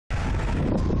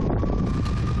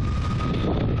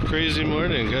Crazy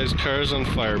morning, guys. Cars on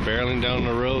fire, barreling down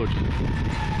the road.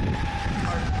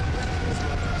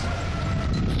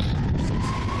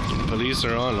 Police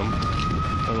are on them.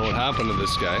 Don't know what happened to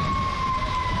this guy.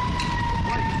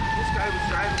 This guy was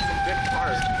driving some big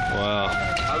cars. Wow.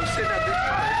 I was sitting at this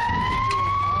car.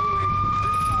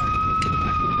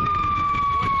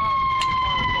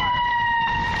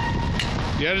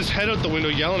 He had his head out the window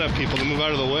yelling at people to move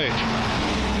out of the way.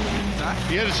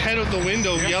 He had his head out the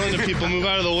window yelling at people to move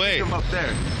out of the way. Him up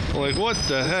there. Like, what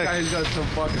the heck? This guy's got some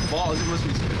fucking balls. He must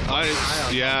be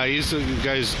yeah, the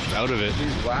guy's out of it.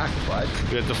 He's whacked, bud.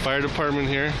 We got the fire department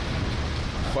here.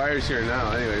 Fire's here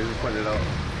now. Anyway, we're putting it out.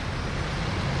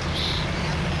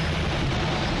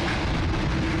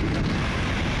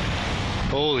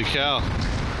 Holy cow.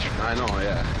 I know,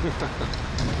 yeah.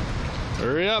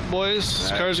 Hurry up, boys.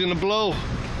 This car's gonna blow.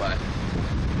 But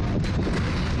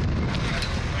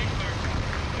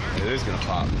it is gonna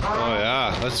pop. Oh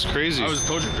yeah, that's crazy. I was a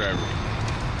tow truck driver.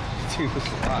 Dude, this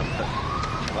is a lot.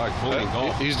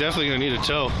 He's definitely gonna need a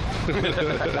tow.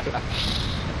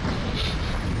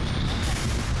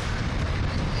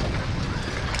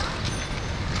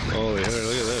 Holy, look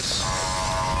at this.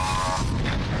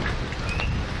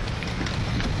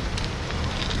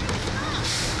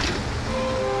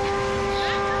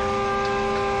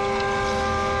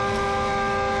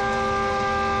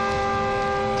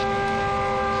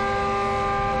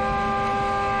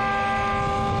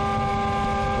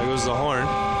 There goes the horn.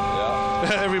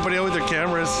 Yeah. Everybody out with their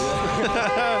cameras.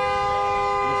 Yeah.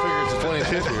 You figure it's a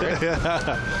 2050, right?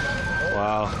 Yeah.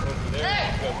 Wow.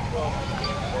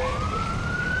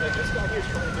 This guy here's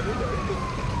trying to get in there.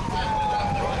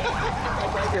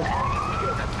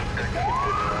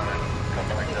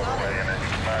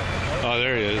 Oh,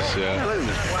 there he is, yeah.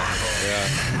 Yeah.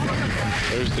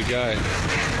 There's the guy.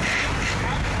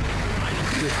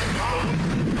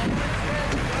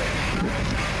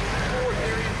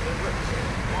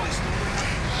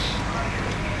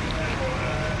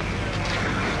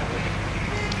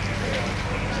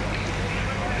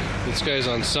 This guy's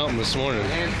on something this morning.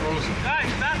 Guys,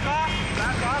 back off.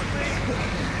 Back off, please.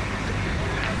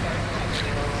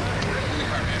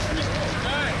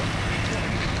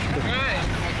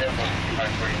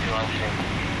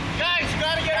 Guys, you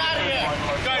gotta get out of here.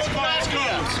 Guys, come on, let's go.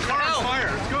 Car on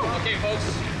fire. Let's go. Okay, folks,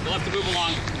 we'll have to move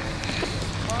along.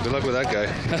 Good luck with that guy.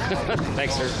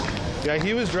 Thanks, sir. Yeah,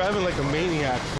 he was driving like a maniac.